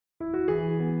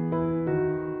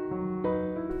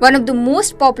One of the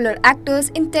most popular actors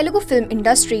in Telugu film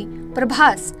industry,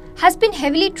 Prabhas, has been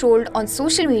heavily trolled on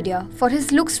social media for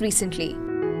his looks recently.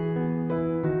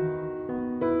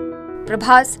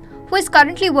 Prabhas, who is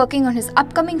currently working on his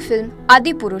upcoming film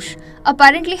Adipurush,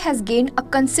 apparently has gained a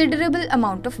considerable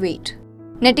amount of weight.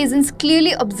 Netizens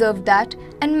clearly observed that,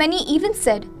 and many even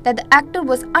said that the actor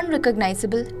was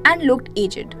unrecognizable and looked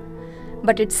aged.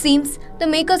 But it seems the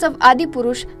makers of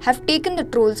Adipurush have taken the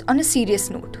trolls on a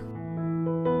serious note.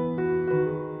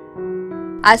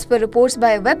 As per reports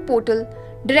by a web portal,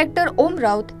 director Om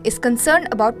Raut is concerned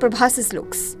about Prabhas's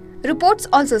looks. Reports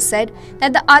also said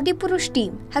that the Adipurush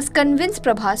team has convinced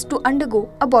Prabhas to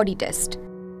undergo a body test.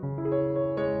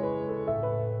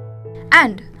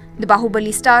 And the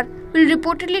Baahubali star will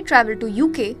reportedly travel to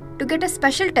UK to get a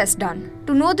special test done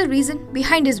to know the reason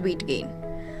behind his weight gain.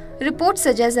 Reports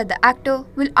suggest that the actor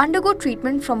will undergo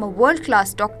treatment from a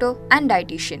world-class doctor and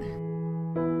dietitian.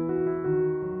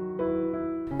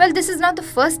 Well, this is not the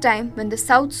first time when the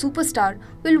South superstar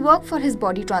will work for his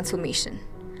body transformation.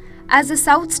 As the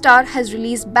South star has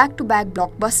released back-to-back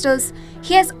blockbusters,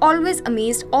 he has always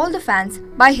amazed all the fans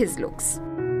by his looks.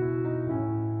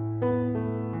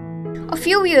 A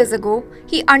few years ago,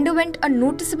 he underwent a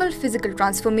noticeable physical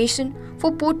transformation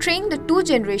for portraying the two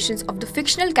generations of the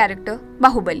fictional character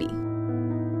Baahubali.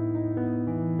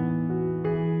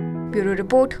 Bureau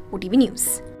Report, OTV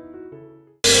News.